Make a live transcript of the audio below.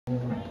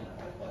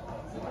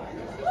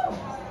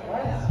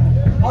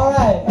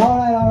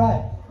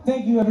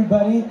Thank you,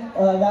 everybody.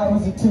 That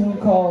was a tune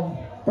called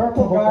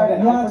Purple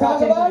Garden. You want to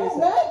talk about it,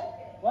 man?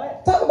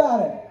 What? Talk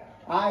about it.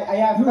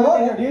 I forgot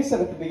to introduce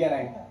it at the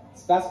beginning.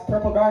 That's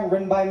Purple Garden,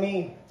 written by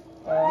me.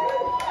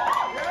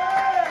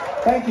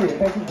 Thank you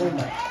very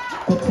much.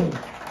 Good tune.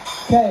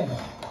 Okay.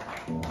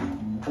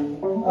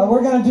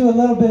 We're gonna do a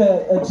little bit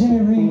of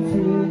Jimmy Reed for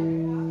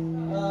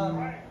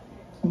you.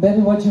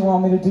 Baby, what you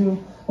want me to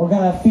do? We're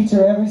gonna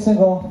feature every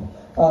single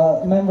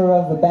member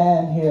of the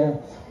band here,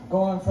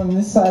 going from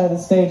this side of the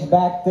stage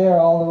back there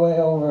all the way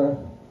over.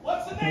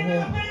 What's the name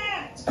of the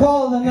band? It's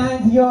called The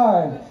Ninth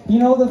Yard. You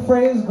know the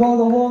phrase, go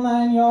the whole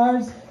 9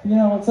 yards? You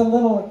know, it's a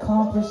little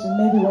accomplished and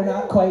maybe we're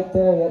not quite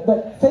there yet,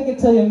 but fake it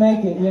till you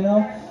make it, you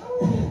know?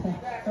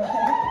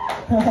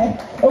 Right?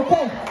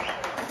 Okay.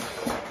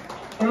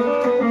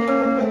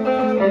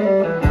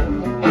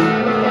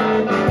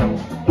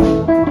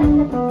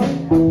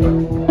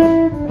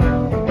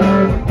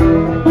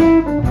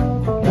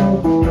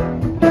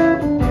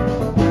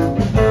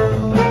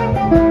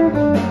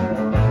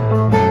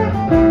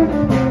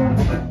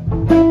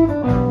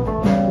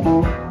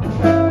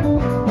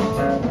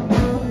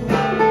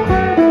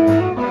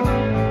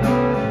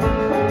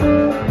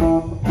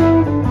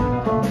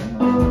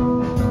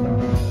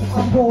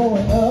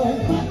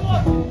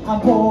 I'm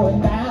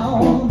going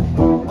down,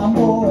 I'm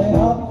going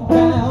up,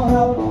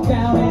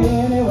 down,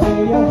 any way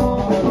you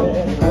wanna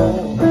let it go.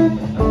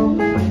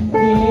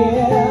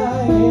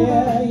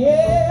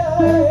 Yeah.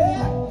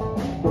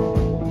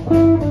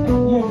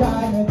 You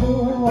got me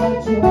doing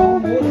what you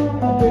want me,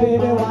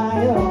 baby,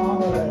 why you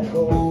wanna let it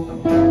go?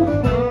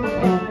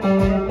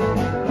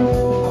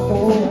 I'm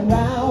going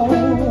round,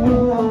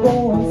 I'm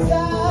going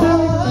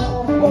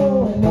south, I'm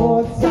going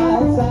north,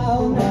 south,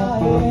 now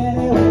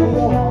any way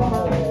you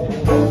wanna let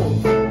it go.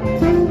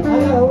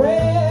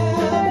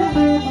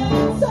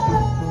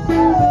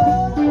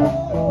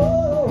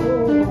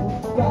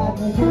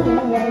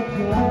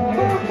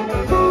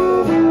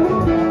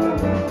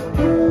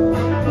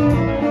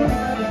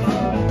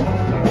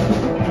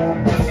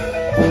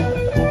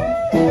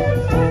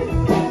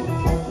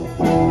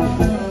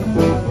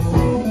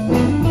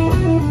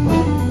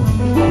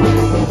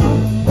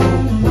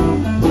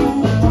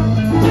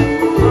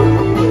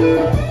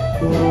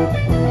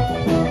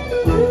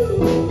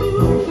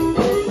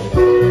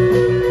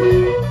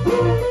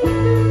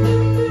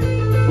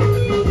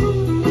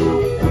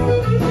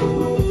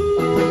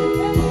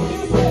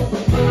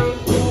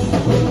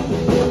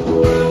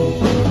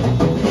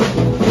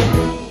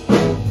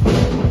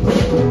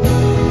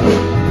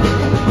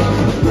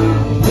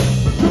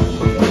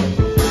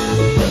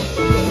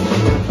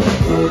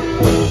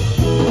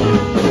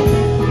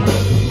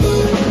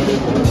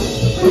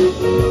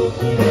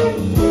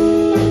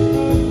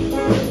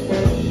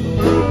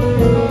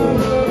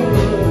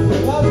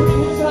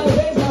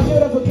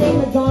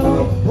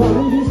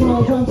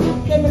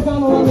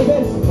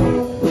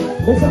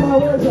 Listen my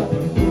words up.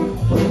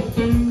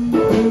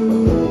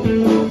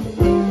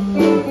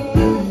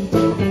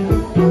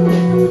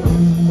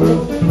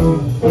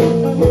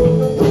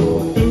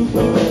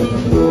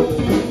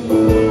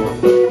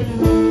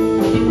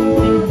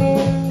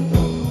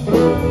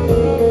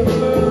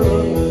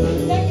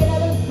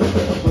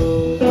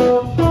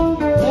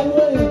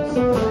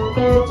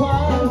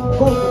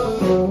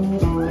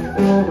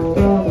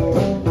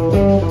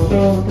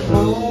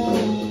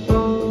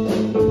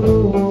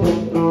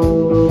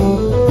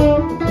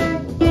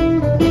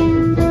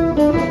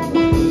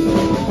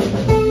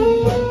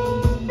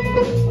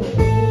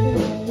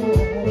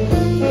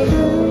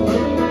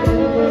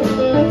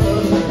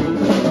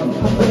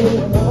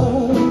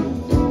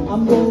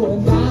 I'm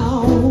going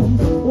down,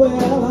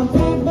 well I'm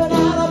creeping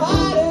out of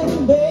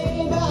hiding,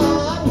 baby,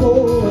 I'm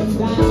going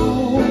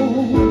down,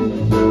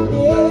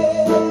 yeah.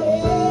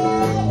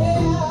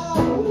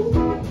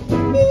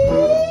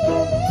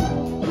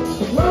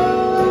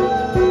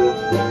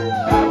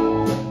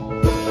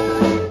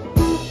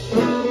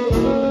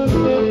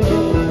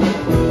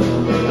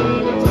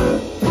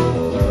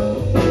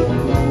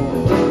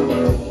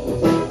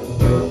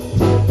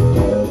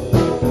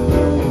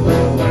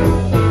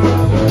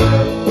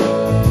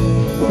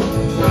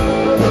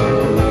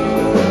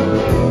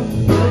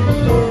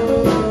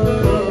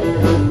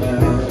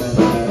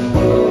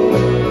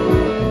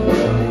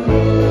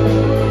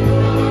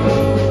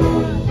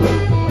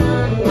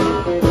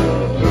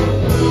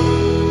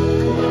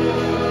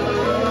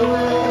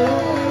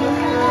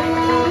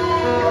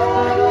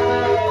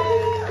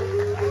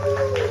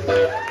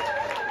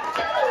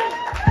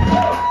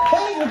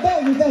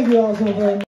 Thank you all so very much.